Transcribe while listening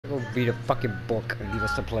read a fucking book and leave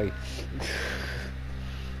us to play.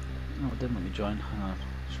 No, it didn't let me join. Hang on.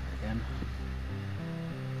 Let's try again.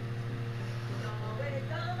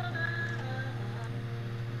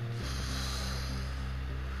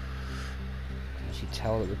 Can she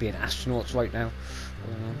tell that we're being astronauts right now?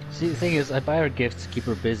 See, the thing is, I buy her gifts to keep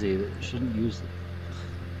her busy. That she shouldn't use them.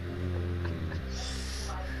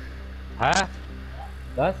 Huh?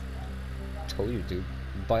 What? I told you, dude.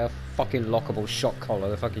 Buy a fucking lockable shock collar.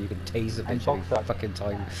 The fucking you can tase the bitch every fucking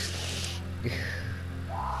time.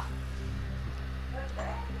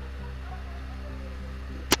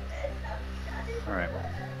 Alright.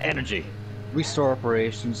 Energy. Restore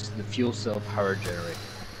operations to the fuel cell power generator.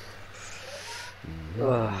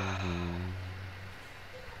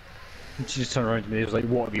 And she just turned around to me and was like,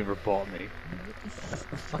 what have you ever bought me?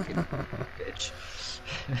 Fucking bitch.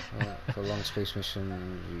 For a long space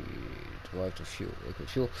mission, we derived the fuel. Liquid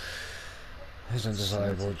fuel is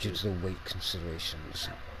undesirable due to the weight considerations.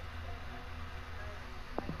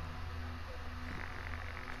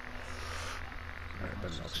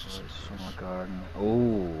 From our garden.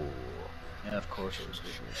 Oh, yeah, of course. Do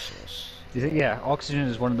you think? Yeah, oxygen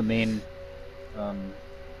is one of the main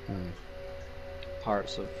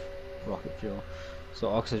parts of rocket fuel. So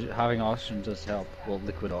oxygen, having oxygen does help. Well,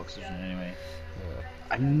 liquid oxygen anyway. Yeah.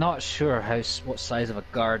 I'm not sure what size of a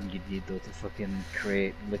garden you'd need though to fucking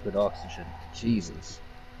create liquid oxygen. Jesus.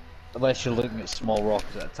 Unless you're looking at small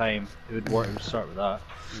rockets at a time, it would work. It would start with that.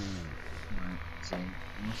 Right, so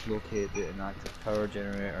we must locate the inactive power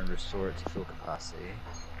generator and restore it to full capacity.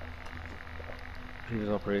 Previous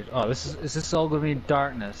operation. Oh, is this all going to be in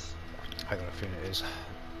darkness? I got a feeling it is.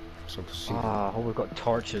 So proceed. Ah, oh, we've got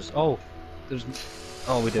torches. Oh, there's.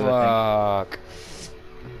 Oh, we do. I think.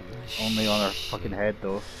 Only on our fucking head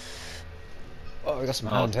though. Oh, we got some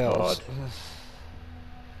handhelds.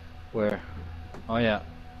 Where? Oh yeah.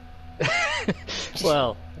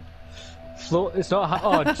 Well, float. It's not.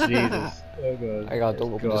 Oh Jesus. Oh god. I gotta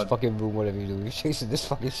don't open this fucking room. Whatever you do, you're chasing this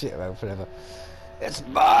fucking shit around forever. It's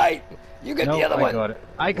mine. You get the other one. I got it.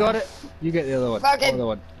 I got it. You get the other one. Fucking. Other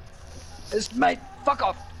one. It's mine. Fuck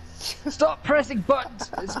off. Stop pressing buttons.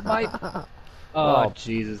 It's mine. Oh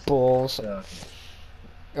Jesus. Balls.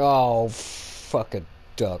 Oh, fucking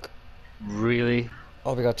duck. Really?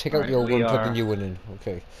 Oh, we gotta take out the old one, put the new one in.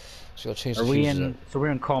 Okay. So you'll change the fuses out. So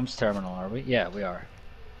we're in comms terminal, are we? Yeah, we are.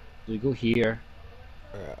 So we go here.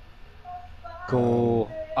 Yeah. Go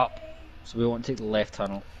up. So we want to take the left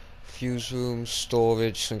tunnel. Fuse room,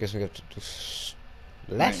 storage. So I guess we got to do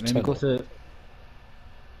left tunnel. Maybe go to.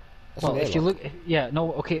 Well, if you look, yeah,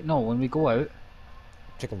 no, okay, no. When we go out,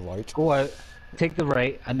 take a right. Go out. Take the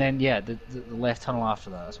right, and then yeah, the left tunnel after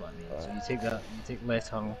that. That's what I mean. So you take that, you take the left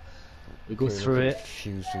tunnel. We go through it.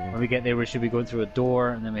 When we get there, we should be going through a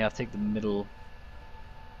door, and then we have to take the middle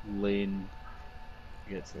lane.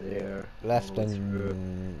 To get to there. Left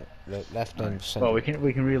and left and center. Well, we can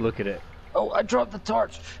relook at it. Oh, I dropped the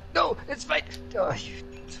torch. No, it's fine. Oh, you.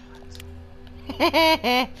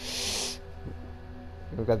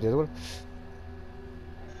 We got the other one.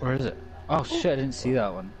 Where is it? Oh shit! I didn't see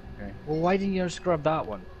that one. Okay. Well, why didn't you just grab that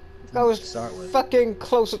one? That was fucking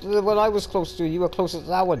closer to the one I was close to. You were closer to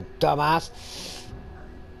that one, dumbass.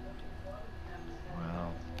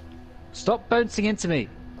 Wow. Stop bouncing into me.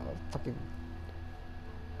 Oh, fucking.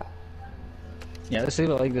 Yeah, let's leave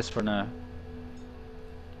it like this for now.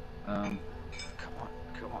 Come on,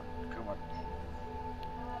 come on, come on.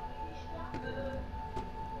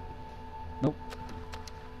 Nope.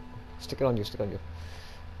 Stick it on you, stick it on you.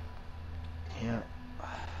 Yeah.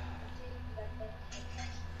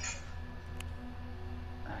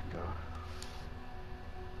 There we go.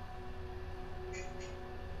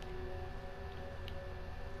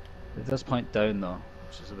 It does point down though,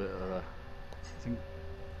 which is a bit of a... I think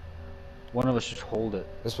one of us should hold it.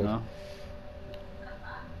 This way. No?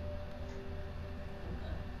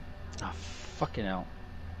 Oh, fucking hell.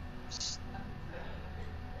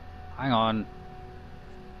 Hang on.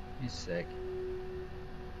 He's sick.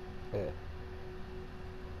 Yeah.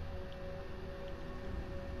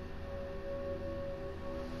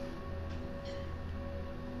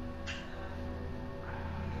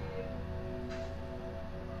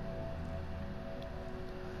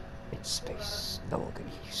 In space, no one can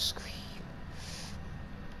hear you scream.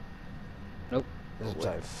 Nope. There's a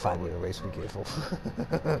giant fan in the way, so be careful.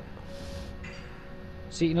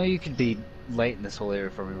 See, you know you could be late in this whole area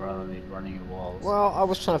for me rather than running your walls. Well, I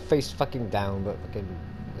was trying to face fucking down, but fucking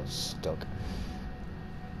got stuck.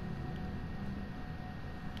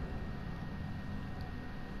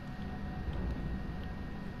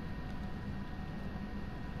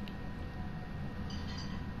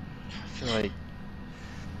 I feel like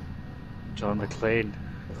John McClane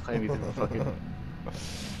climbing through the fucking.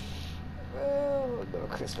 Oh, no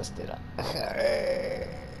Christmas dinner.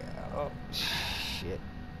 Oh, shit.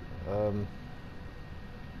 I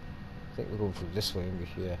think we're going through this way, aren't we?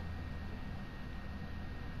 Yeah.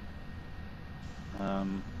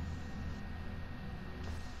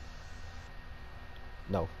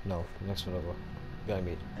 No, no. Next one over. Behind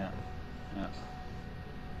me. Yeah, yeah.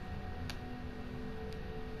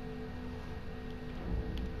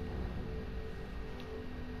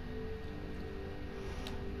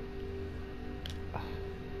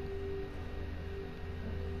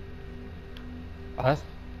 Was?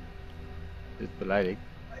 Das ist beleidigt.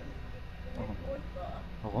 Warum?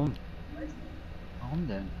 Warum? Warum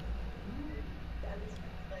denn?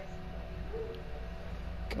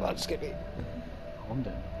 Come on, Skippy. Warum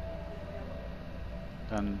denn?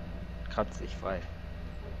 Dann kratz dich frei.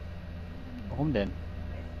 Warum denn?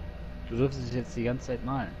 Du dürftest es jetzt die ganze Zeit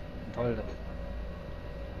malen. Toll.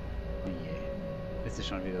 Oh je. Ist es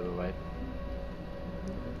schon wieder so weit?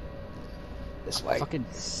 This way. Fucking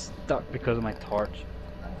stuck because of my torch.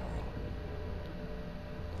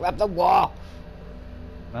 Grab the wall.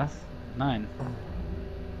 Was? Nein.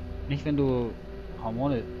 Nicht wenn du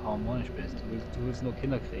harmonisch bist. Du willst nur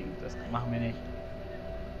Kinder kriegen. Das machen wir nicht.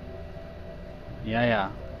 Ja,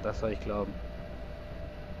 ja. Das soll ich glauben.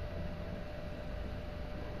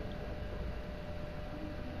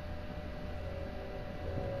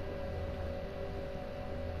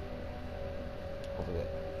 Over there.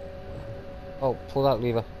 Oh, pull that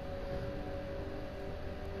lever.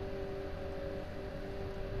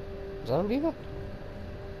 Is that a lever?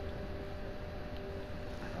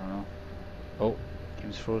 I don't know. Oh,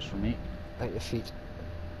 game's froze for me. At your feet.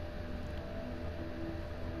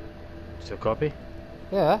 Still copy?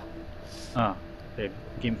 Yeah. Ah, the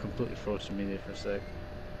game completely froze for me there for a sec.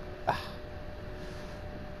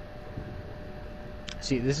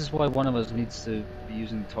 See, this is why one of us needs to be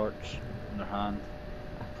using the torch in their hand.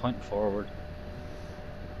 Point forward.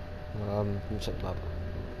 Let me check the map.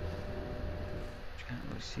 You can't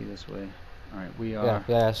really see this way. Alright, we are...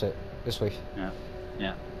 Yeah, that's it. This way. Yeah,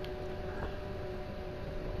 yeah.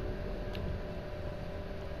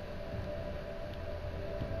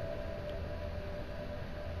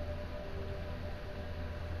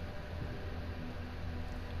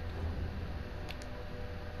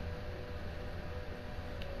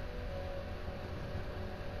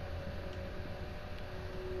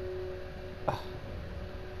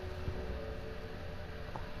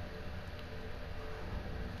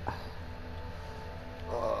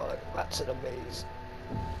 Oh, that's an amaze.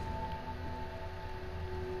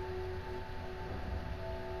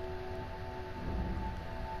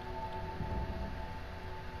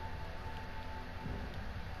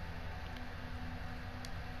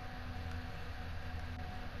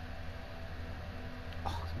 Oh, I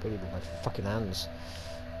can barely move my fucking hands.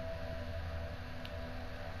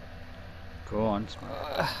 Go on,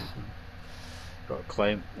 got to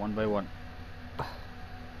climb one by one.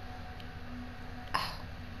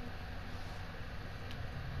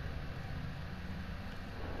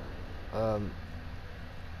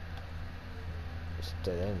 It's a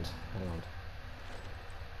dead end. Hang on.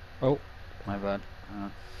 Oh, my bad.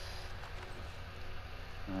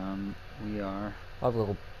 We are... I've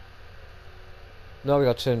got. No, we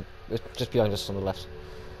got to turn. It's just behind us on the left.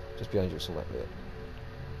 Just behind you somewhere. Yeah.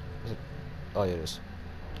 Is it? Oh, yeah, it is.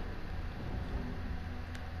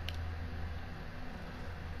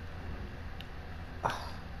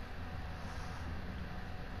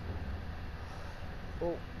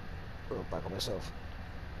 Oh, I'm back on myself.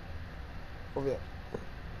 Over here.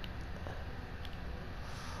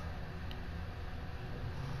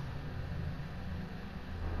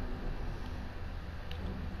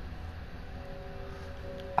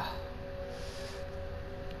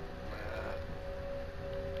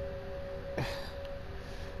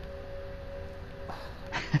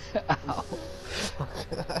 Ow.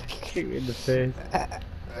 Kick me in the face.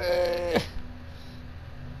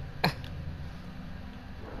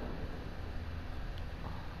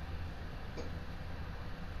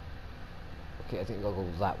 Okay, I think I'll go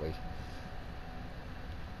that way.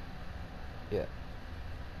 Yeah.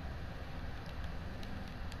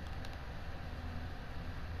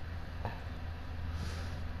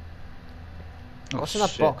 Oh, What's in that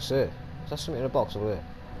shit. box there? Is that something in a box over there?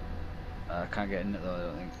 I can't get in it though, I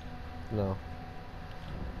don't think. No.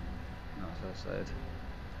 No, it's outside.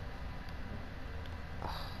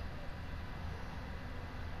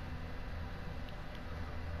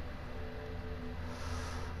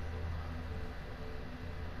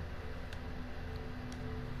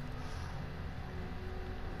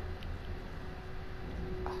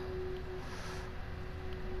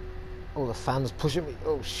 Oh, the fan's pushing me.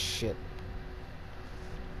 Oh shit.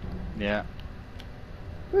 Yeah.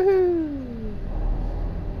 Woohoo!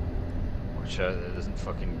 Watch out, it doesn't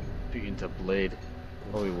fucking put you into a blade.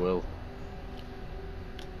 Oh, he will.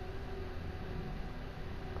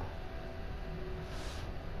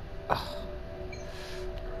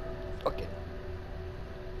 Okay.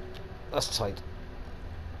 That's tight.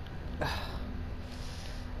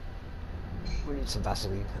 We need some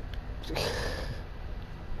Vaseline.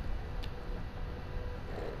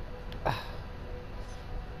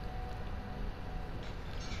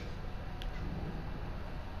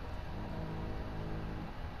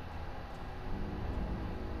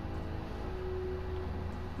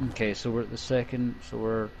 Okay, so we're at the second, so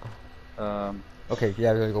we're, Okay,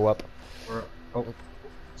 yeah, we're gonna go up. oh,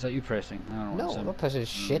 is that you pressing? I don't know. No, I'm not pressing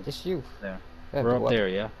shit, it's you. There. Yeah, We're go up there,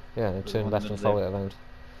 yeah? Yeah, and We're turn in the left and middle follow there. it around.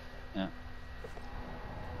 Yeah.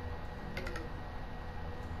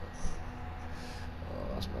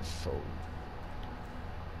 Oh, that's my phone.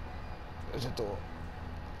 There's a door.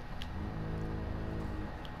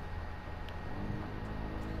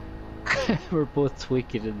 We're both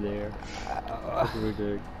tweaking in there. What are we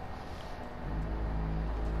doing?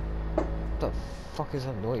 What the fuck is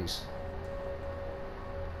that noise?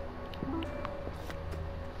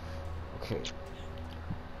 Okay.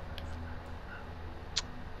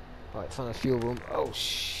 Right, found a fuel room. Oh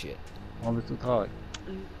shit. Wollen wir zu traurig?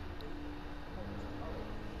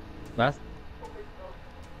 Was?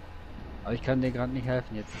 Aber ich kann dir gerade nicht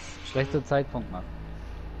helfen jetzt. Ist schlechter Zeitpunkt, Mann.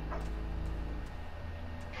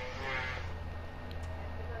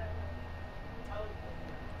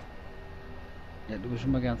 Ja, du bist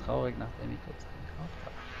immer gern traurig, nachdem ich kurz gekauft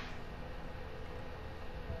habe.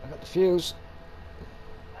 I got the fuse.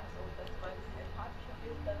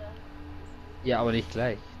 Ja, aber nicht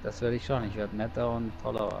gleich. Das werde ich schon. Ich werde netter und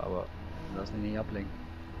toller, aber lass mich nicht ablenken.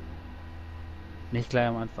 Nicht gleich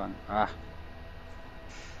am Anfang. Ah.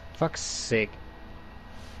 Fuck's sake.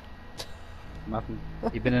 Martin,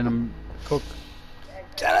 ich bin in einem... Guck.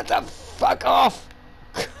 Jonathan, fuck off!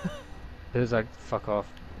 Phil sagt, fuck off.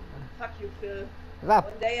 Fuck you, Phil. That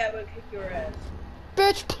One day I will kick your ass.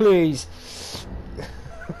 bitch, please!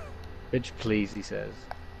 Bitch, please, he says.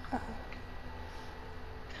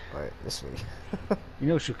 Right, this way. You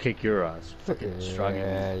know she'll kick your ass. Fucking strong.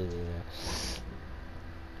 Yeah.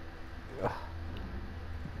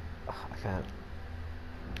 I can't.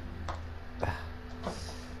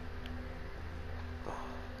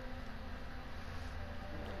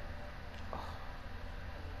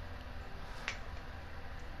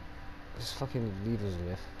 There's fucking levers in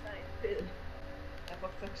there. Nein, Phil.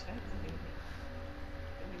 Einfach verschreibt sie mich nicht.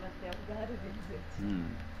 Wenn jemand der am Badewinn sitzt.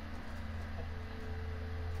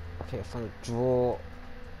 Okay, I found a drawer.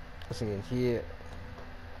 What's in here?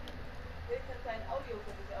 Phil kann sein Audio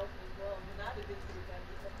für dich aufnehmen, wo er am Badewinn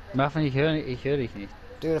sitzt. Marvin, ich höre dich nicht.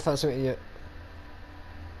 Dude, I found something in here.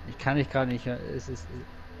 Ich kann dich gar nicht hören. Es ist...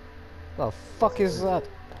 What the fuck is that?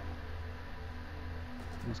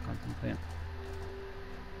 Ich muss konzentrieren.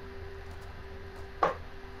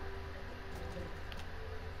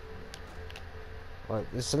 Right,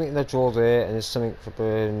 there's something in the drawer there, and there's something for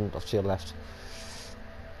burn off to your left.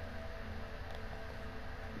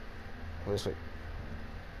 Go this way.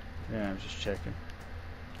 Yeah, I'm just checking.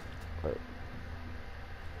 Right.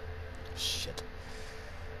 Shit.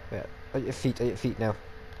 Yeah, at your feet now.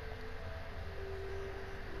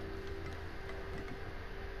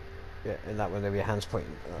 Yeah, in that one there, with your hands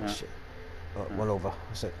pointing. Oh Yeah. shit. Oh, one over.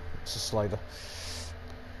 That's it. It's a slider.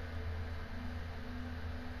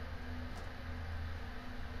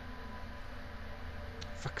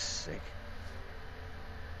 Fuck's sake.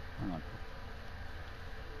 Hang on.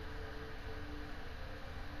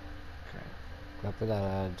 Okay. Grab with that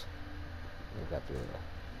hand. Grab the other.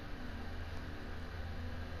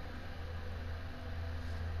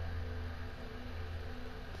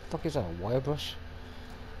 Fuck is that? A wire brush?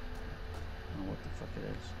 I don't know what the fuck it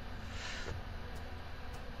is.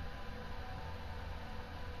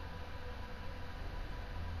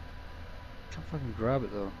 Can't fucking grab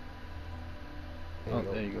it though.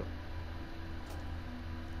 There you go.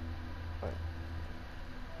 Right.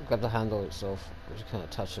 Grab the handle itself, because you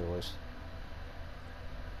can't touch it otherwise.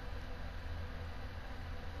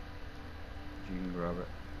 If you can grab it.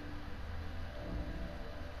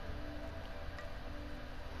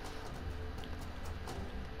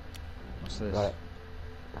 What's this? Right.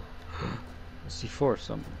 C4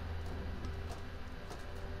 something.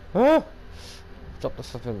 Ah! Drop the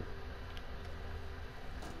flipping.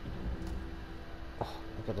 Oh,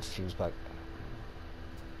 I got the fuse back.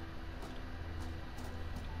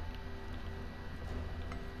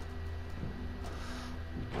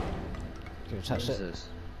 Can you What attach is it? this?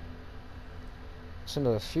 It's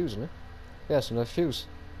another fuse, isn't it? Yeah, it's another fuse.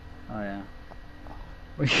 Oh yeah.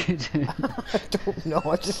 What are you doing? I don't know,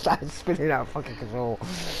 I just started spinning out of fucking control.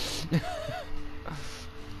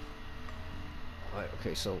 Right,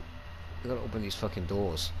 okay, so we gotta open these fucking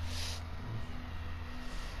doors.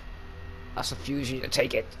 That's a fuse, you need to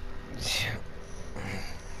take it.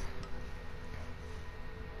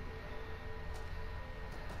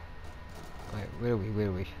 Right, where are we? Where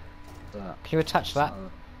are we? That. Can you attach that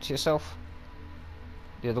to yourself?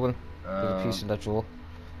 The other one? The other piece in that drawer?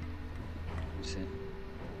 Let me see.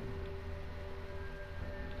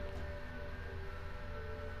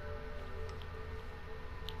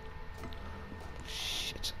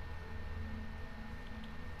 Shit.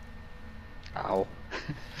 Ow.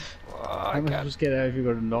 Oh, How I am I can't. supposed to get out if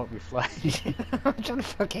you're gonna knock me flying? I'm trying to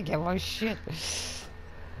fucking get my shit.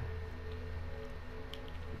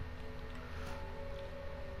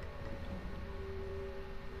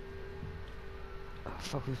 Oh,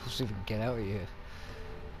 fuck, we're supposed to even get out of here.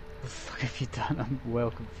 What the fuck have you done? I'm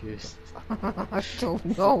well confused. I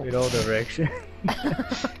don't know. In all directions.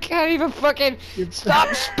 I can't even fucking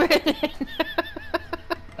stop spinning.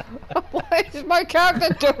 What is my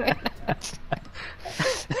character doing?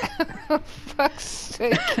 For fuck's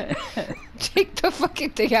sake. Take the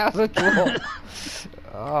fucking thing out of the drawer.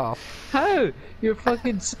 Oh. How? You're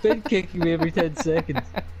fucking spin kicking me every 10 seconds.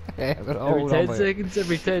 Yeah, I'm gonna Every hold on 10 by it. seconds,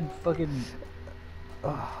 every 10 fucking...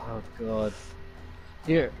 Oh god.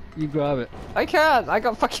 Here, you grab it. I can't. I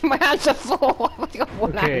got fucking my hands are full. I got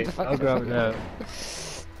one Okay, hand I'll fucking grab it now.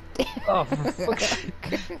 Oh, for fuck's sake.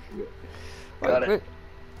 Got it.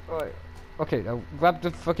 Right. Okay, now grab the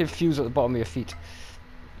fucking fuse at the bottom of your feet.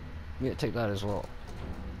 You need to take that as well.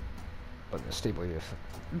 I'm gonna stay by your foot.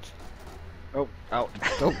 Oh, out.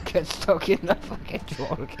 Don't get stuck in the fucking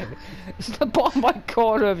drawer again. It's the bottom right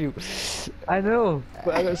corner of you. I know,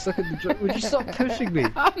 but I got stuck in the drum. Would you stop pushing me?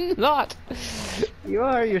 I'm not. You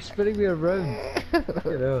are, you're spinning me around.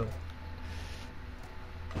 You know.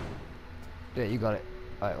 Yeah, you got it.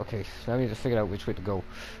 Alright, okay. Now we need to figure out which way to go.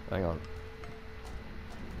 Hang on.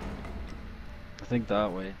 I think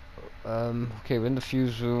that way. Okay, we're in the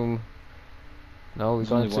fuse room. No, we've There's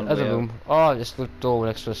gone only into one the other way out. room. Oh, it's the door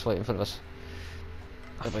next to us, right in front of us.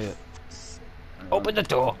 Right by it. Open the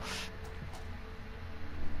door!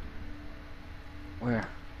 Where?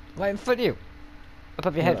 Right in front of you!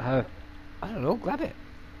 Above your head. How? I don't know, grab it.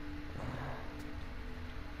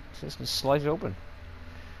 So it's gonna slide it open.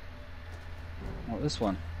 What, this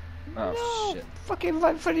one? Oh, No! shit. Fucking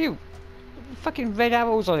right in front of you! Fucking red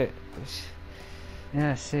arrows on it.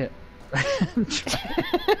 Yeah, I see it. I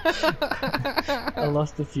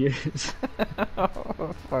lost the fuse.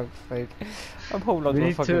 Oh, fuck's sake. I'm holding on We to a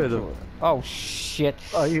need fucking two of them. drawer. Oh shit.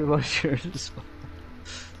 Oh, you lost yours as well.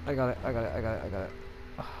 I got it, I got it, I got it, I got it.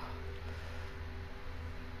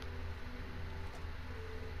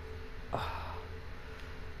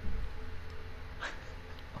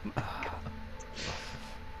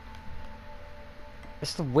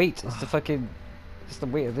 It's the weight, it's the fucking... It's the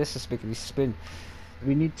weight of this that's making me spin.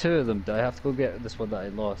 We need two of them. Do I have to go get this one that I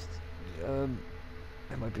lost?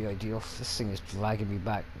 That might be ideal. This thing is dragging me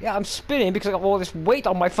back. Yeah, I'm spinning because I got all this weight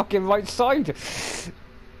on my fucking right side.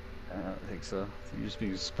 I don't think so. I think you're just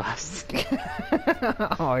being spastic.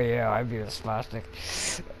 Oh yeah, I'm being spastic.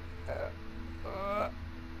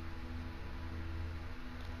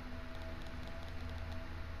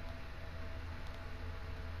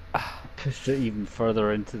 Pushed it even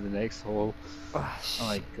further into the next hole. Oh, Oh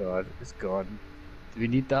my god, it's gone. Do we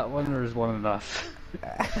need that one or is one enough?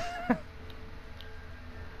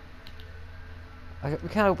 we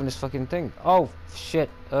can't open this fucking thing. Oh shit.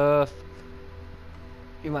 You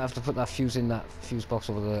might have to put that fuse in that fuse box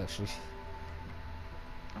over there. Actually.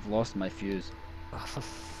 I've lost my fuse. Oh, for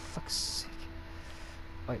fuck's sake.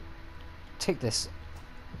 Right, take this.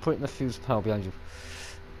 Put it in the fuse panel behind you.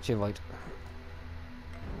 To your right.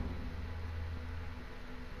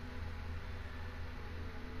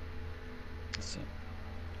 So,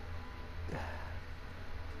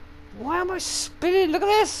 Why am I spinning? Look at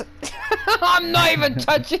this! I'm not even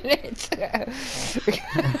touching it!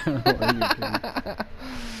 what are you doing?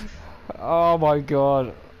 Oh my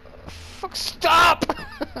god. Fuck, stop!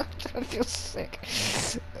 I feel sick.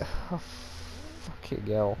 Oh, fucking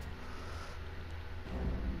hell.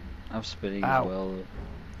 I'm spinning Ow. as well.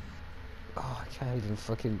 Oh, I can't even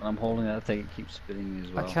fucking... When I'm holding that thing, it keeps spinning me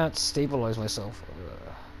as well. I can't stabilize myself.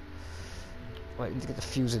 Right, I need to get the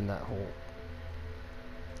fuse in that hole.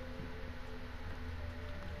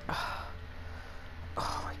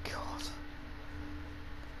 Oh my god.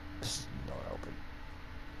 This is not helping.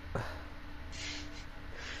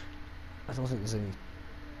 I don't think there's any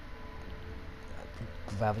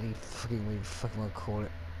gravity, fucking whatever you fucking want to call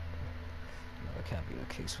it. No, that can't be the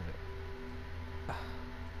case with it.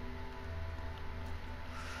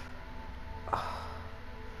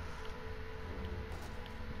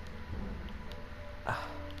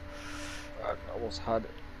 I almost had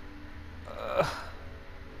it.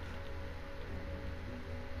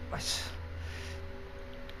 Right.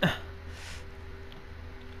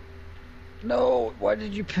 No, why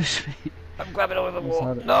did you push me? I'm grabbing over the Almost wall.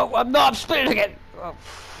 had it. No, I'm not. I'm spinning again. Oh.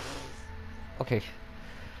 Okay.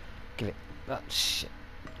 Give it. Oh, shit.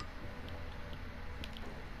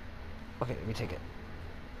 Okay, let me take it.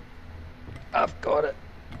 I've got it.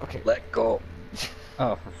 Okay. Let go.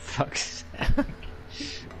 Oh, for fuck's sake.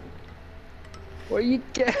 Where you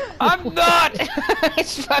get? I'm not!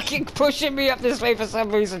 It's fucking pushing me up this way for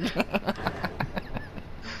some reason.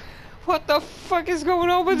 What the fuck is going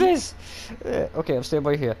on with this? Okay, I'm staying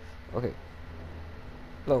by here. Okay.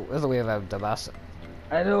 No, there's a way around the mass.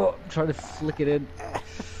 I know. I'm trying to flick it in.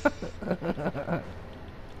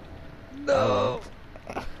 No.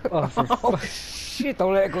 Oh, for Oh fuck. shit,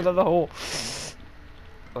 don't let it go down the hole.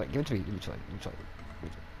 Alright, give it to me. Let me try. Let me try.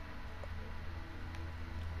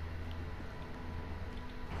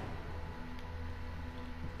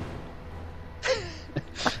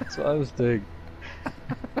 That's what I was doing.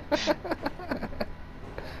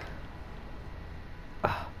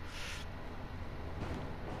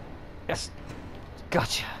 Yes.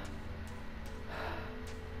 Gotcha.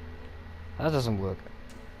 That doesn't work.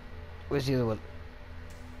 Where's the other one?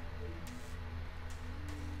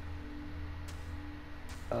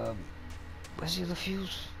 Where's the other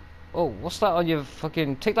fuse? Oh, what's that on your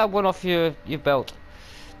fucking... Take that one off your belt.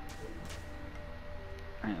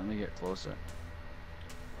 Right, let me get closer.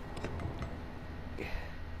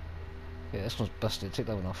 Yeah, this one's busted. Take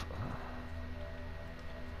that one off.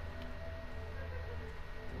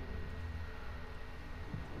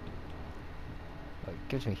 Right,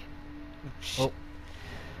 give it to me. Shit. Oh.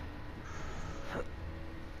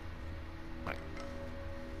 Right.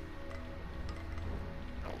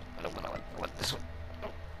 No, I don't want this one.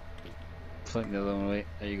 Flick the other one away.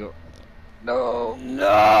 There you go. No,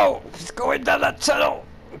 no! It's going down that tunnel!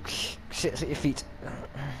 Shit, it's at your feet.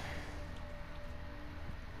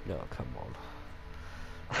 No, come on.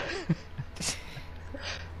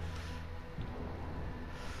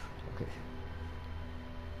 Okay.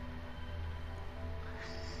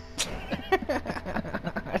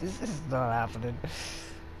 This is not happening.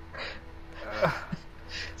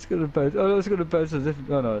 It's gonna bounce. Oh no, it's gonna bounce as if.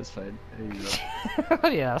 Oh no, it's fine. There you go.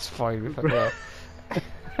 Yeah, that's fine.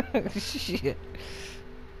 Shit.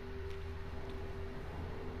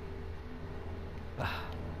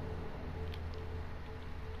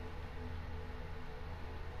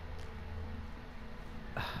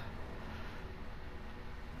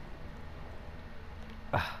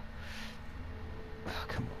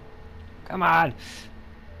 Come on. Come on.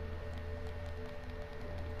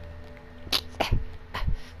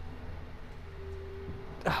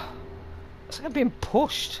 It's like I'm being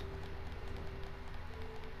pushed.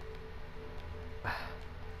 What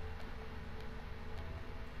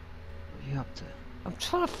are you up to? I'm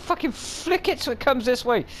trying to fucking flick it so it comes this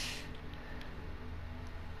way.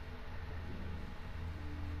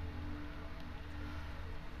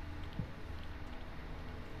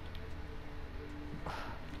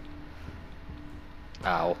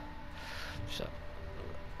 Ow. So.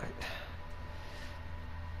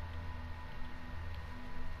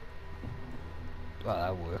 Well,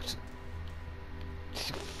 that worked.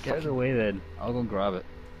 Get out of the way then. I'll go and grab it.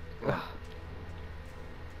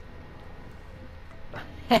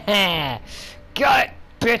 Got it,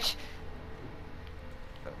 bitch!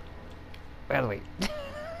 By the way.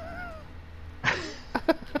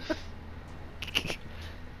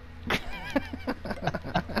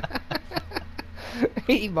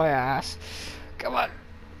 Eat my ass. Come on.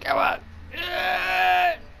 Come on.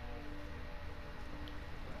 I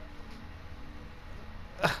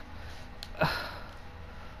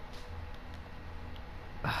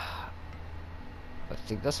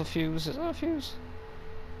think that's a fuse. Is that a fuse?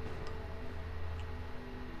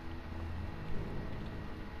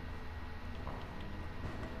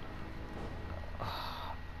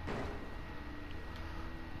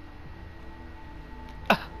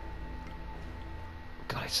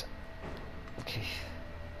 Got it. Okay.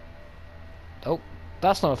 Oh,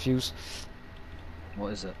 that's not a fuse.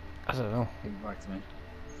 What is it? I don't know. Give it back to me.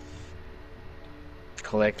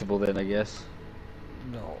 Collectible then, I guess.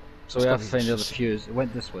 No. So we have to find the other fuse. It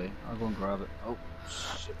went this way. I'll go and grab it. Oh,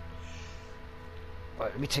 shit.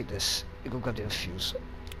 Right, let me take this. You go grab the other fuse.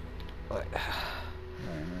 Right.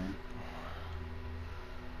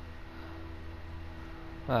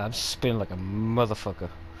 I'm spinning like a motherfucker.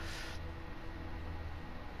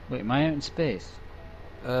 Wait, am I out in space?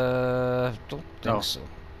 Don't think Oh. so.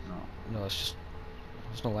 No. No, it's just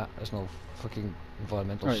there's no fucking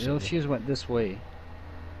environmental Right, shit. the here. fuse went this way.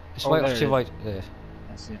 It's Oh, right there off to your it is. right there.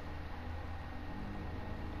 I see it.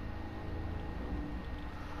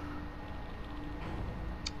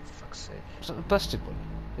 Fuck's sake. Is that the busted one?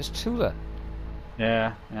 There's two there.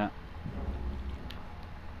 Yeah, yeah.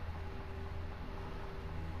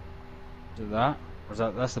 Is it that? Or is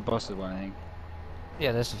that's the busted one, I think.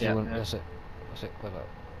 Yeah, there's the few Yeah, one. yeah. That's it. That's it. Wait up.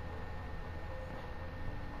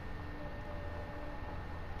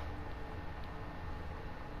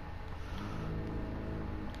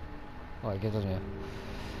 Alright, get on here.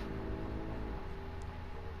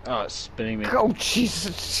 Oh, it's spinning me. Oh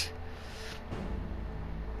Jesus!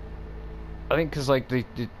 I think because like the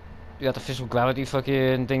artificial gravity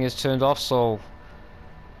fucking thing is turned off, so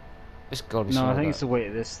it's gotta be. No, I something think like it's the weight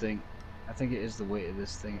of this thing. I think it is the weight of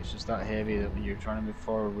this thing. It's just that heavy that when you're trying to move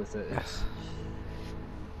forward with it, it's...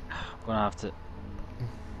 I'm gonna have to... that.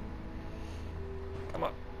 Come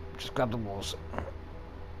on, just grab the walls.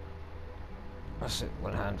 That's it.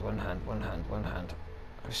 One hand, one hand, one hand, one hand.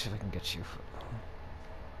 Let me see if I can get you.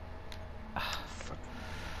 Fuck.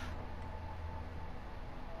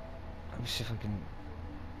 Let me see if I can.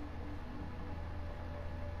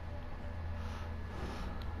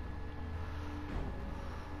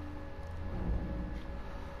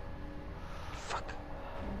 Fuck.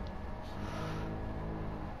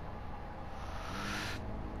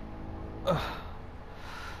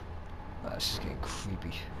 This is getting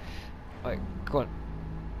creepy. Right, go on.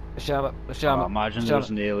 Let's jam it. Let's Oh, jam it. imagine let's there's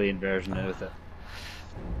jam an alien version of it.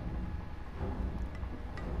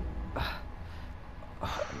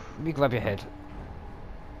 Let me grab your head.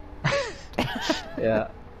 Yeah.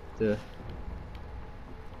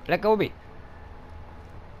 Let go of me.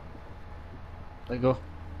 Let go.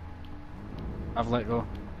 I've let go.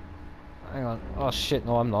 Hang on. Oh shit,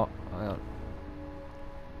 no I'm not. Hang on.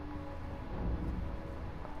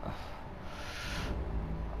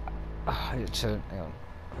 I need to turn. Hang on.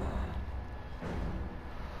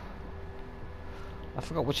 I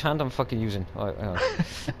forgot which hand I'm fucking using. Alright, hang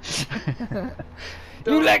on.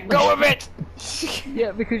 You let go of it!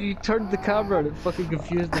 Yeah, because you turned the camera and it fucking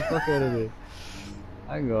confused the fuck out of me.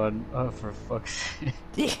 Hang on. Oh, for fuck's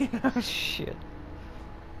sake. Shit.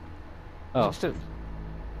 Oh. Still.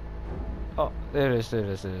 Oh, there it is, there it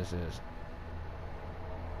is, there it is, there it is.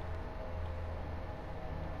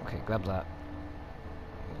 Okay, grab that.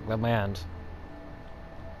 Grab my hand.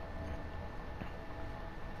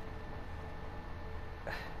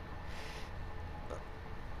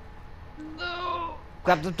 No!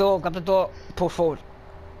 Grab the door, pull forward.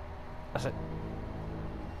 That's it.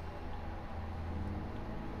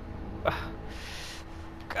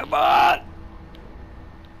 Come on!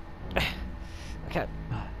 I can't.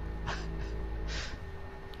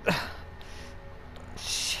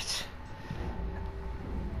 Shit.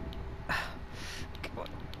 Come on.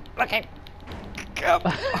 Okay. Come.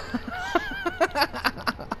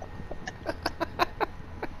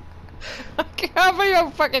 I can't believe how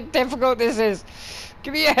fucking difficult this is.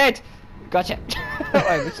 Give me your head. Gotcha.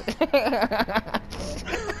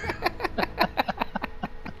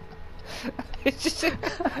 It's just.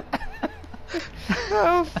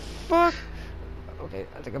 Oh fuck. Okay,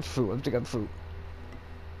 I think I'm through.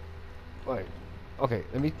 Right. Okay,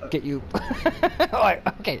 let me get you. Alright,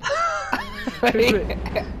 okay. Ready?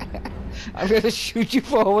 I'm gonna shoot you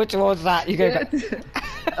forward towards that. You're gonna go.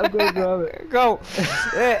 I'm gonna grab it. Go.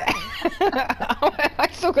 I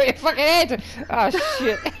still got your fucking head. Oh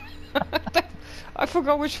shit. I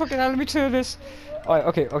forgot which fucking hand. Let me turn this. Alright,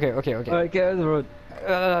 okay. Alright, get out of the road.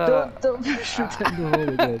 Don't shoot in the hole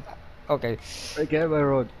again. Okay. Right, get out of my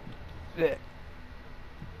road.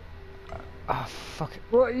 Oh fuck.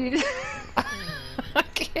 What are you doing? I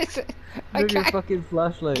can't. Move your fucking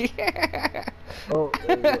flashlight. Oh,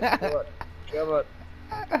 there you go. Come on.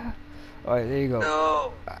 Alright, there you go.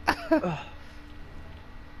 No.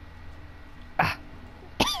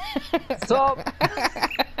 Stop.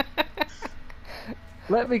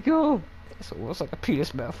 Let me go. It's almost like a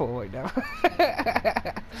penis metaphor right now. Oh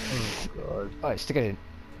god. Alright, stick it in.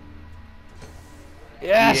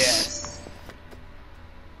 Yes!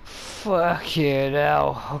 Fuck yeah,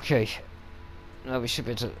 now. Okay. Now we should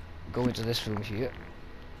be able to go into this room here.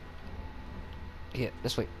 Here,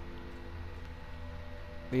 this way.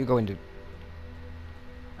 Where you going, dude?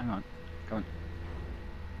 Hang on. Come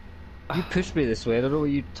on. You pushed me this way. I don't know what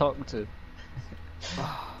you're talking to.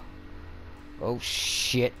 Oh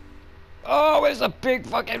shit. Oh, it's a big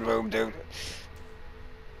fucking room, dude.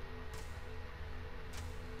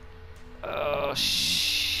 Oh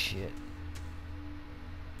shit.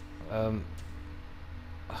 Hang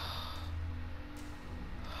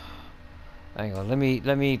on, let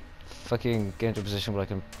me fucking get into a position where I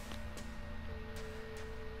can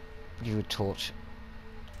give you a torch.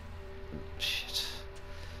 Shit.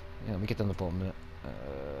 Yeah, let me get down the bottom a minute.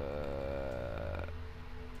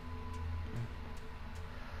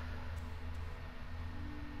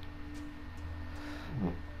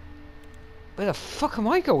 Where the fuck am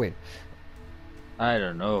I going? I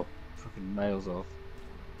don't know. Fucking miles off.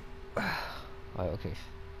 Right, okay.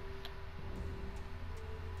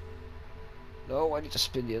 No, I need to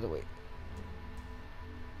spin the other way.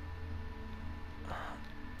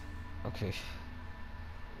 Okay.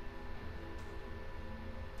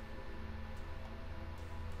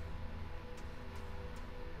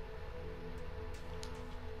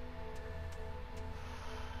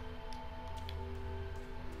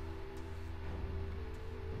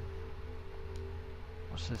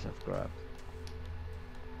 What's this I've grabbed?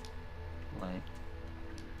 Like.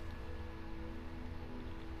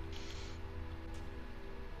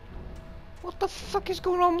 What the fuck is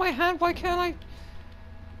going on in my hand? Why can't I?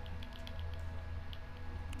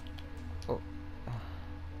 Oh.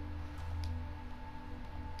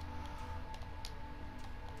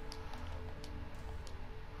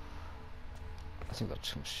 I think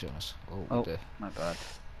that's too much chance. Oh, there. my bad.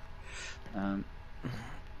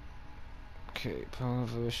 Okay, power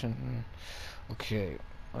version. Okay.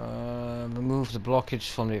 Remove the blockage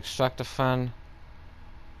from the extractor fan.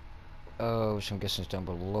 Which I'm guessing is down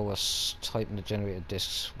below us. Tighten the generator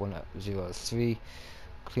discs 1 at 0 out of 3.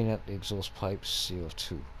 Clean out the exhaust pipes 0 of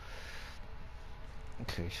 2.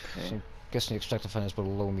 Okay. So I'm guessing the extractor fan is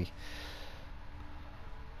below me.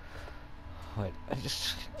 Right, I'm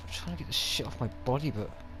trying to get this shit off my body,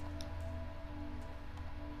 but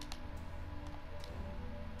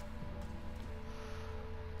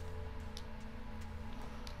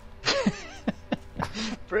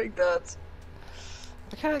break that!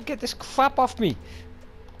 I can't get this crap off me.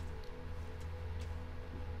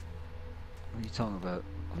 What are you talking about?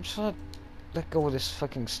 I'm trying to let go of this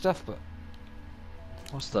fucking stuff, but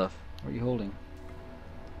What stuff? What are you holding?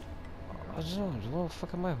 I don't know. What the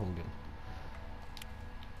fuck am I holding?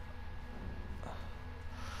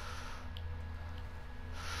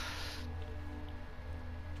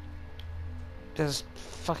 There's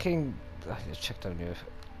fucking. I need to check down here.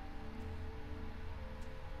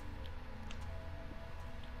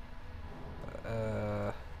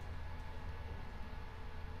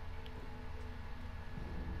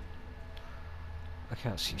 I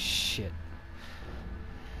can't see shit.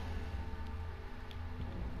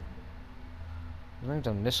 I'm going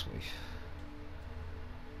down this way.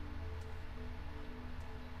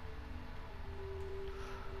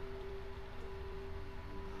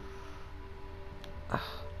 I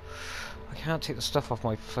can't take the stuff off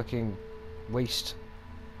my fucking waist.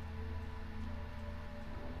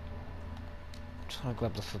 I'm trying to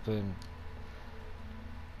grab the flippin'.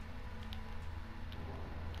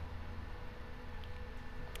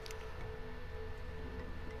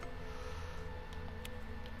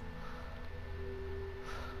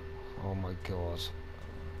 Oh my god.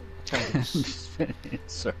 I can't get Spinning in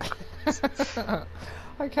circles.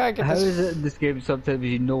 I can't get How this. is it in this game sometimes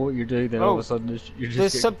you know what you're doing, then all of a sudden you're just There's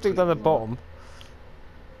getting something down the completely bottom.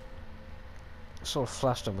 Sort of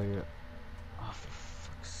flashed on me. Oh, for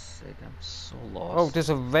fuck's sake, I'm so lost. Oh, there's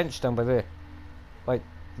a wrench down by there. Like,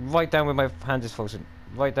 right down where my hand is frozen.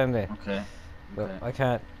 Right down there. Okay. But Okay. I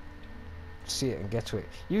can't see it and get to it.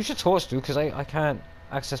 Use your torch, dude, because I can't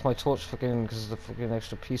access my torch fucking because of the fucking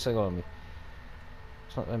extra piece I got on me.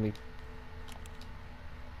 It's not letting me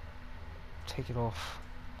take it off.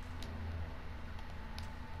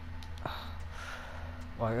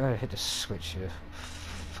 Oh, I gotta hit the switch here.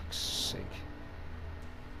 For fuck's sake.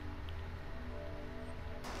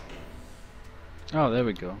 Oh, there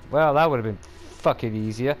we go. Well, that would have been fucking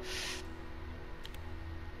easier.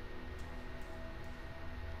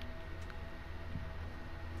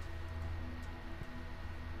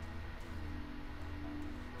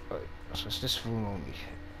 Right, so it's this room only.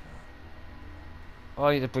 Oh,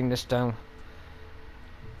 I need to bring this down.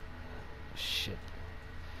 Shit.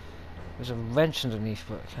 There's a wrench underneath,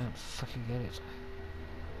 but I can't fucking get it.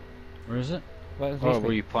 Where is it? Right Oh, underneath where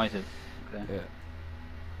me. you pointed. Okay. Yeah.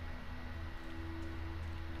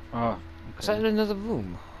 Oh, Is that in okay. another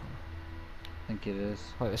room? I think it is.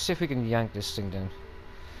 Right, let's see if we can yank this thing down.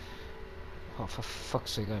 Oh, for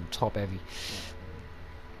fuck's sake, I'm top heavy.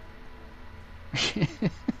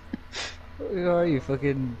 Who are you,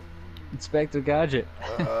 fucking Inspector Gadget?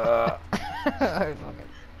 Fuck it.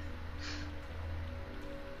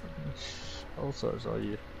 All sorts are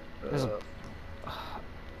you. There's a-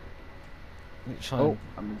 Let me try Oh, and...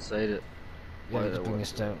 I'm inside it. Yeah, Why let's the bring what?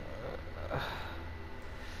 this down.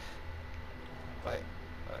 Right,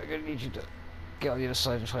 I'm gonna need you to get on the other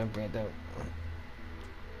side and try and bring it down.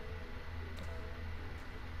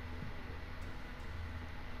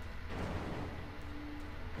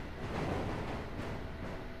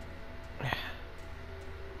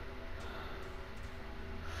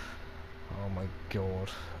 Oh my god.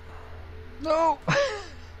 No!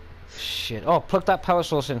 Shit. Oh, plug that power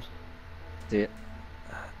source in. See it.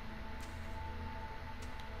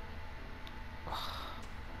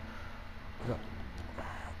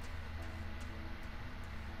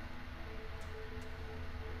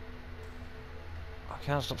 I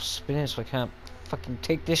can't stop spinning, so I can't fucking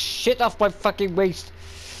take this shit off my fucking waist.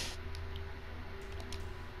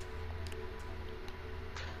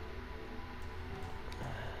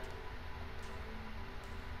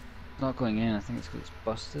 It's not going in, I think it's because it's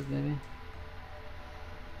busted, maybe?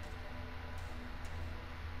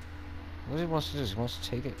 What he wants to do is he wants to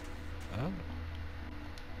take it out.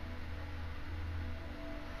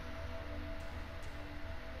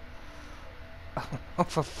 Oh,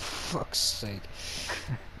 for fuck's sake.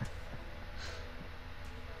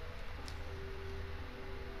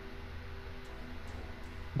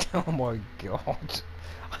 Oh my god.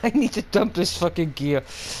 I need to dump this fucking gear.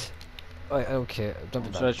 Okay, dump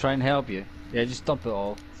it Should I down. try and help you? Yeah, just dump it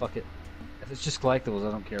all. Fuck it. If it's just collectibles,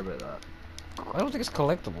 I don't care about that. I don't think it's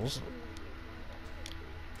collectibles.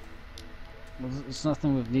 Well, it's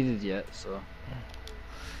nothing we've needed yet, so...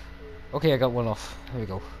 Okay, I got one off. There we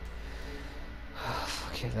go.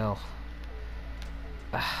 Okay, now.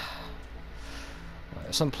 Right,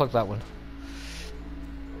 let's unplug that one.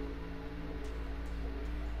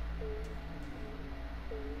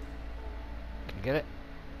 Can you get it?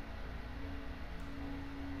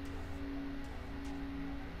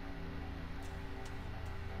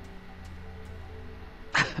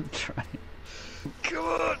 I'm trying. Come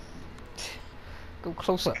on! Go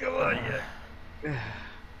closer. Come on, yeah.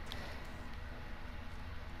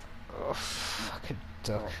 Oh, fucking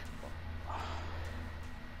duck.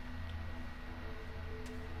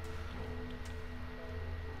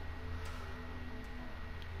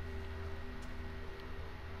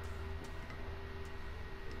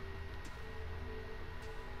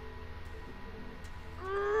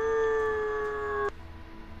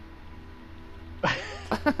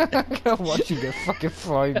 I'm gonna watch you get fucking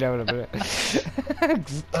fried down a minute.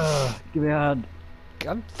 Give me a hand.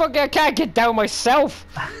 I can't get down myself.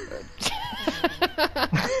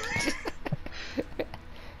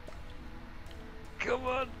 Come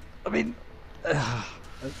on! I mean...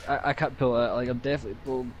 I can't pull it out, like I'm definitely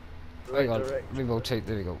pulling the right Hang on, direction. re-rotate,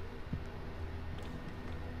 there we go.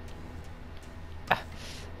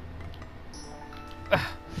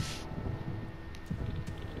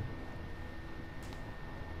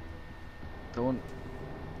 Don't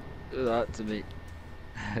do that to me.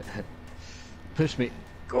 Push me.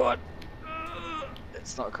 Go on.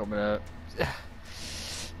 It's not coming out.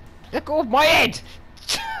 Let go of my head!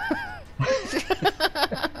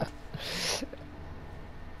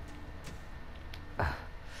 Right,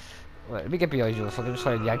 let me get behind you. If I can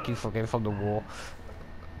try and yank you fucking from the wall.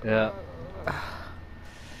 Yeah.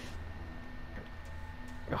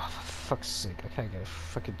 Oh, for fuck's sake, I can't get a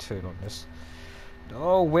fucking turn on this.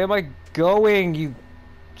 No, where am I going, you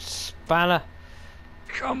spanner?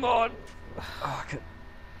 Come on. Oh,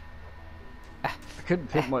 I couldn't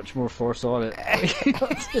put much more force on it.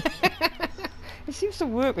 It seems to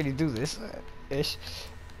work when you do this. Ish.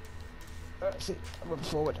 See, I'm moving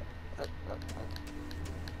forward.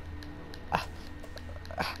 I'm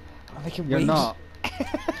making You're waves. not.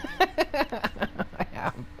 I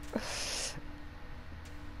am.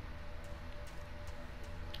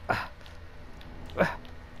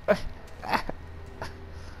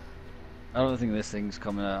 I don't think this thing's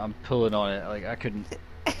coming out. I'm pulling on it. Like I couldn't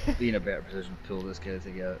be in a better position to pull this kind of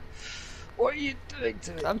thing out. What are you doing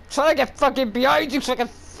to me? I'm trying to get fucking behind you so I can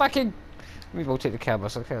fucking... Let me rotate the camera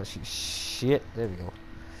so I can't see shit. There we go.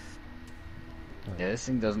 Yeah, this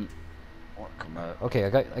thing doesn't want to come out. Okay, I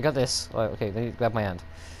got this. Alright, okay, then you grab my hand.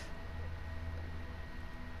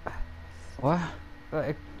 What?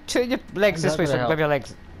 Right, turn your legs How's this that way so I gonna can grab your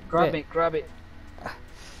legs. Grab There. me, grab it.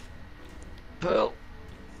 Pull.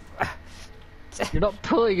 You're not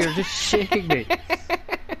pulling, you're just shaking me.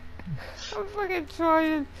 I'm fucking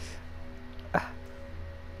trying.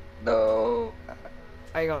 No.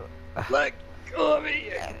 Hang on. Let go of me.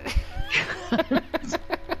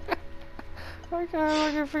 I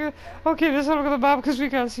can figure. Okay, let's have a look at the map because we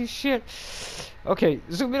can't see shit. Okay,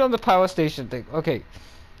 zoom in on the power station thing. Okay.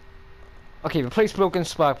 Okay, replace broken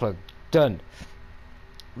spark plug. Done.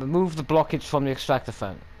 Remove the blockage from the extractor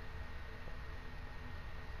fan.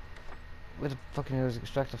 Where the fucking hell is the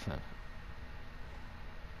extractor fan?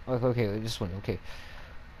 Okay, okay, this one, okay.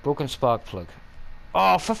 Broken spark plug.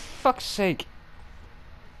 Oh, for fuck's sake!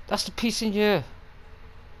 That's the piece in here!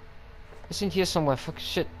 It's in here somewhere, fuck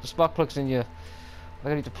shit, the spark plug's in here.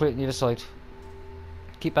 I need to put it on the other side.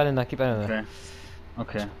 Keep that in there, keep that in there.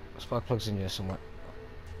 Okay. Okay. Spark plug's in here somewhere.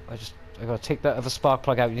 I gotta take that other spark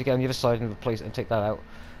plug out, you need to get on the other side and replace it and take that out.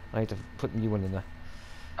 I need to put a new one in there.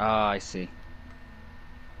 Ah, I see.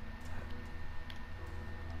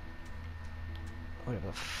 Whatever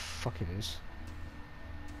the fuck it is.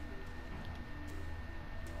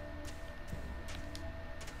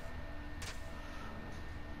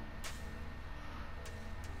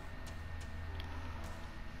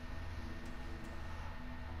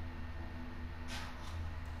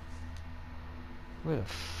 Where the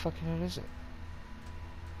fucking hell is it?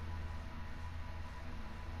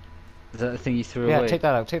 Is that the thing you threw Yeah, away? take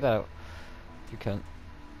that out, take that out. You can.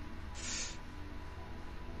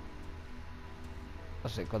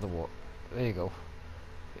 That's it, got the water. There you go.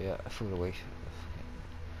 Yeah, I threw it away.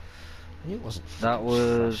 I knew it wasn't That fucking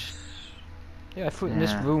was... fresh. Yeah, I threw it in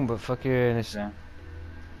this Yeah. room, but fucking it's... Yeah.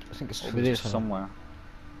 I think it's It'll through be there this tunnel. somewhere.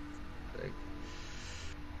 Like,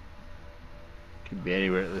 could be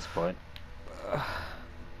anywhere at this point.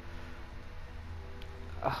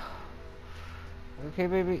 Okay,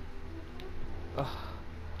 baby.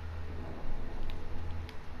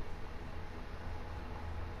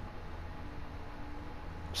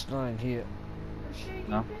 It's not in here. Shady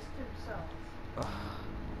No. pissed himself.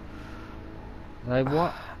 Like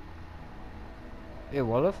what? Yeah,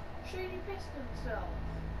 what of? Shady pissed himself.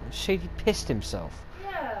 Shady pissed himself.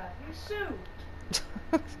 Yeah, you sued.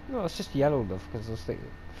 No, it's just yellow enough because I was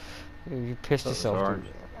thinking you pissed Thought it was yourself. orange.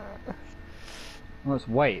 Well, it's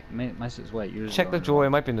white. My shit's white. Yours is Check the orange. drawer.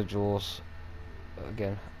 It might be in the drawers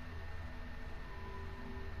again.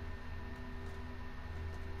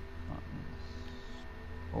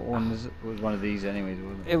 What one is it? It was one of these, anyways.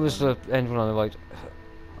 Wasn't it? It was the end one on the right.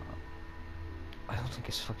 I don't think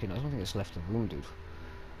it's fucking. I don't think it's left the room, dude.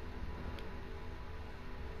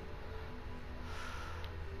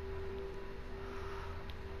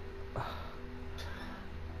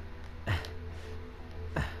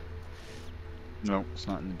 No, it's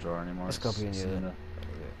not in the drawer anymore. It's gotta be in it's here. the...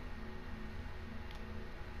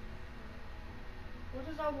 What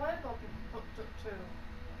does our wire got hooked up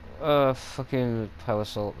to? Fucking power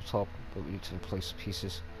saw at the top, but we need to replace the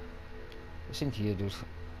pieces. It's in here, dude.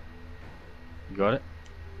 You got it?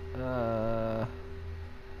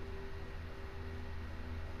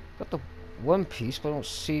 Got the one piece, but I don't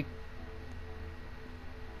see.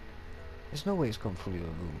 There's no way it's gone through the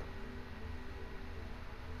room.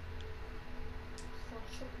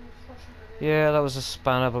 Yeah, that was a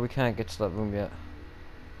spanner, but we can't get to that room yet.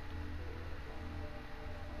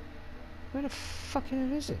 Where the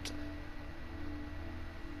fucking is it?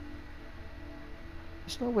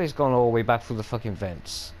 There's no way it's gone all the way back through the fucking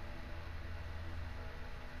vents.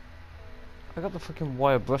 I got the fucking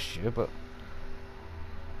wire brush here, but...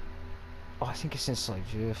 Oh, I think it's inside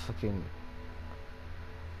here, fucking...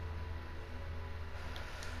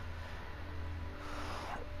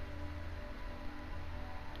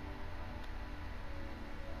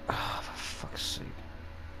 Ah, for fuck's sake.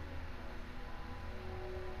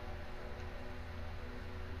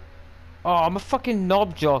 Oh, I'm a fucking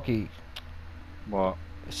knob jockey. What?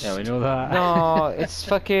 It's Yeah, we know that. No, it's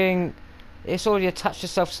fucking... It's already attached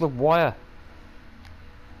itself to the wire.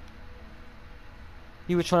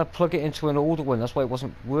 You were trying to plug it into an older one, that's why it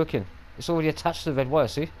wasn't working. It's already attached to the red wire,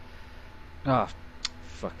 see? Ah,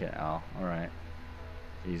 fuck it, Al. Alright.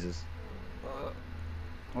 Jesus.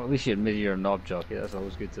 Well, at least you admitted you're a knob jockey. That's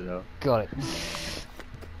always good to know. Got it.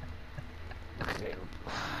 Okay.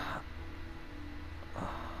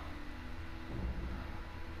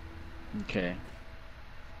 Okay.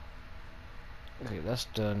 Okay, that's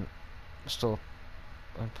done. Still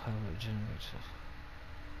unpower the generator.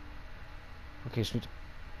 Okay, so we need to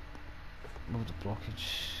move the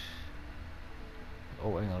blockage.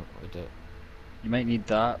 Oh, hang on, I did. You might need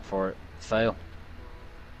that for it. Fail.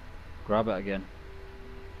 Grab it again.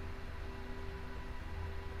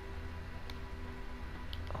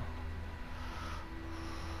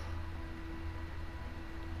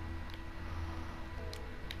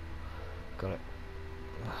 Got it.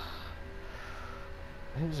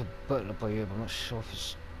 I think there's a button up by here, but I'm not sure if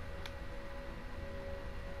it's...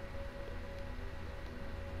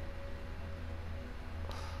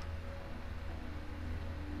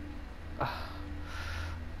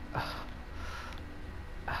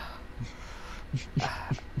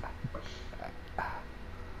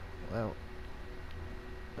 Well,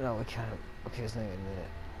 no, we can't. Okay, there's nothing in there.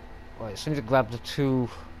 Right, so we need to grab the two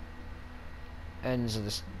ends of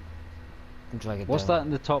this and drag it What's down. that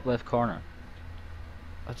in the top left corner?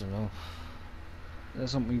 I don't know.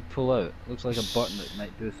 There's something you pull out. Looks like a button that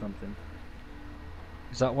might do something.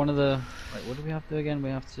 Is that one of the... Like, what do we have to do again? We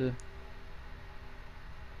have to...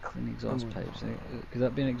 Clean exhaust pipes. Could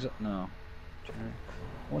that be an exhaust... No. I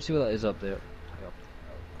want to see what that is up there.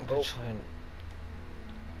 I'm gonna try and...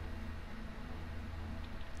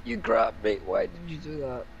 You grabbed me. Why did you do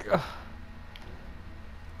that?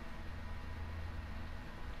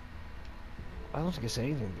 I don't think it's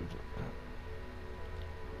anything.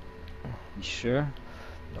 You sure?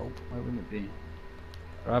 Nope. Why wouldn't it be?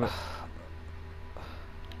 Grab it.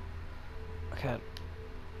 I can't.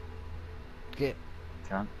 Get.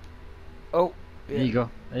 Can't. Oh. Yeah. There you go.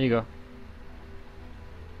 There you go.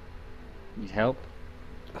 Need help?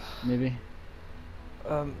 Maybe?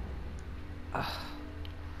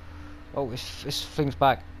 Oh, this thing's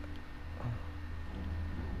back.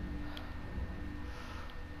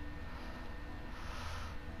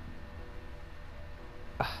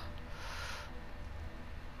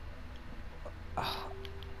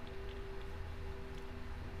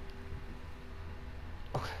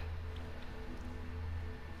 Okay.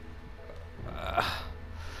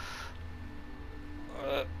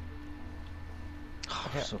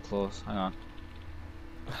 Okay. So close. Hang on.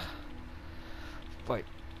 Right.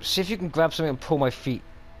 See if you can grab something and pull my feet.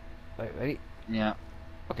 Right, ready? Yeah.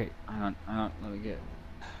 Okay. Hang on. Hang on. Let me get...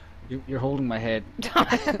 You're holding my head.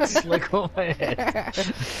 Just let go of my head.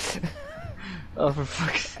 Oh, for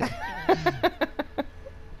fuck's sake.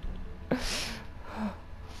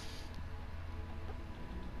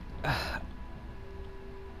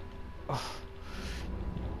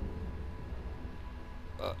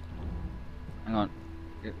 Hang on.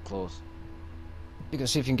 Get close. You can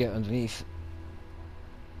see if you can get underneath.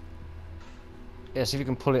 Yeah, see if you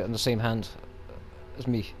can pull it in the same hand as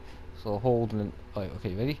me. So hold and then... Right,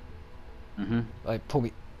 okay, ready? Mm-hmm. Right, pull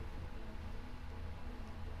me.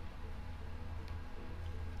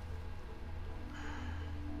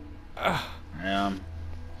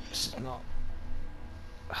 This is not...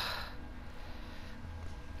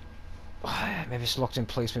 Maybe it's locked in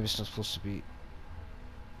place, maybe it's not supposed to be...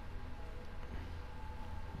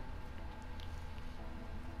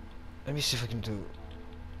 Let me see if I can do...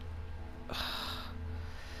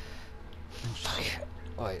 Fuck.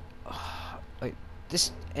 Right. Right.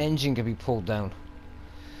 This engine can be pulled down.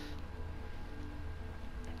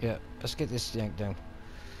 Yeah, let's get this yanked down.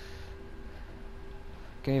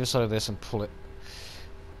 Get either side of this and pull it.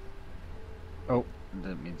 Oh, I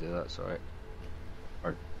didn't mean to do that, sorry.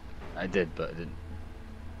 Or, I did, but I didn't.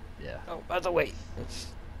 Yeah. Oh, out of the way!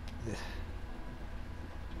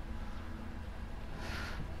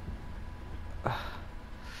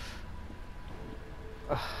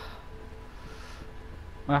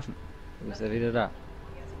 Vad happened? Visst är det där?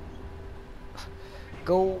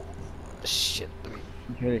 Go! Shit.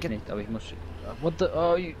 Hur knyta? Vi måste... What the...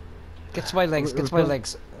 Oh, you... Get to my legs, get to my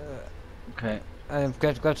legs. Okay. And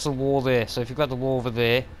grab to the wall there. So if you grab the wall over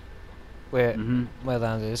there, where my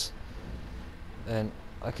land is, then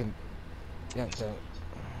I can yank down.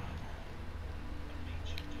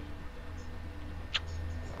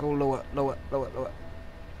 Go lower, lower, lower, lower.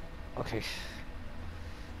 Okay.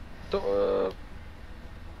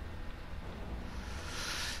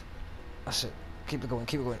 That's it. Keep it going,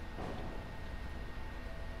 keep it going.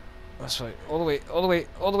 That's right. All the way, all the way,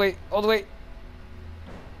 all the way, all the way.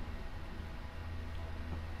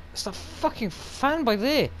 It's that fucking fan by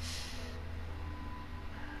there.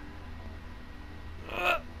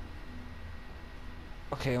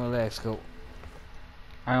 Okay, my legs go.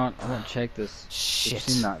 Hang on, I want to check this. Shit. You've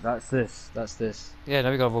seen that? That's this. That's this. Yeah,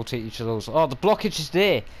 now we gotta rotate each of those. Oh, the blockage is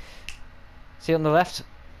there. See on the left?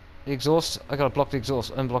 The exhaust. I gotta block the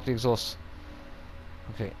exhaust. Unblock the exhaust.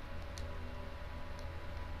 Okay.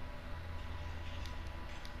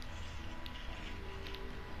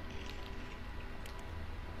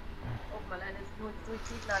 Oh, Marlene ist nur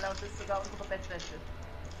Suizidlager und ist sogar unsere Bettwäsche.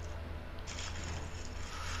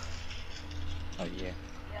 Oh yeah.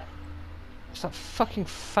 Ja. It's that fucking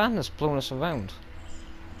fan that's blowing us around.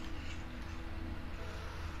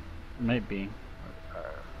 Might be.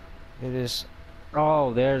 It is.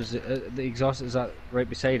 Oh, there's the exhaust. Is that right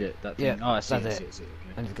beside it? That thing? Yeah, Oh, I see. that's I see, it. I see.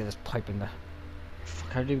 Okay. I need to get this pipe in there.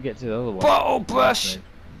 Fuck, how did we get to the other one? Bottle brush!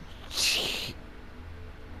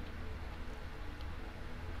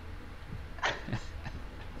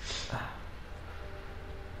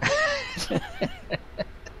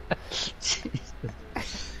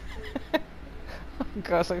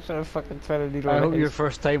 God, it's like trying to fucking thread a needle. I in hope a your haystack.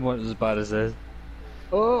 first time wasn't as bad as this.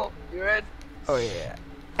 Oh, you're in. Oh yeah.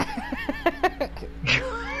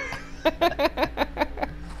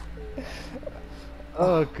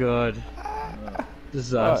 Oh god. Oh,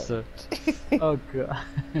 disaster. Oh god.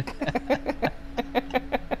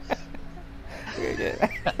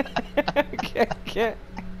 Get.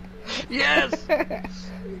 Yes!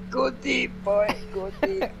 Go deep, boy. Go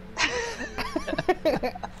deep.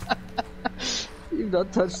 You've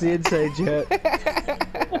not touched the inside yet.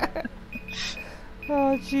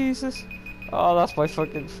 Oh Jesus. Oh, that's my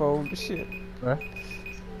fucking phone. Shit. Huh?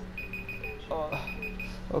 Oh.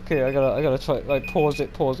 Okay, I gotta try. Like, pause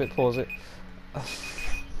it. Okay,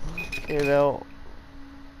 now.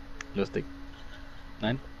 Lustig.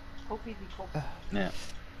 Nein? Coop easy, coop. Ja.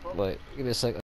 Like, give me a sec.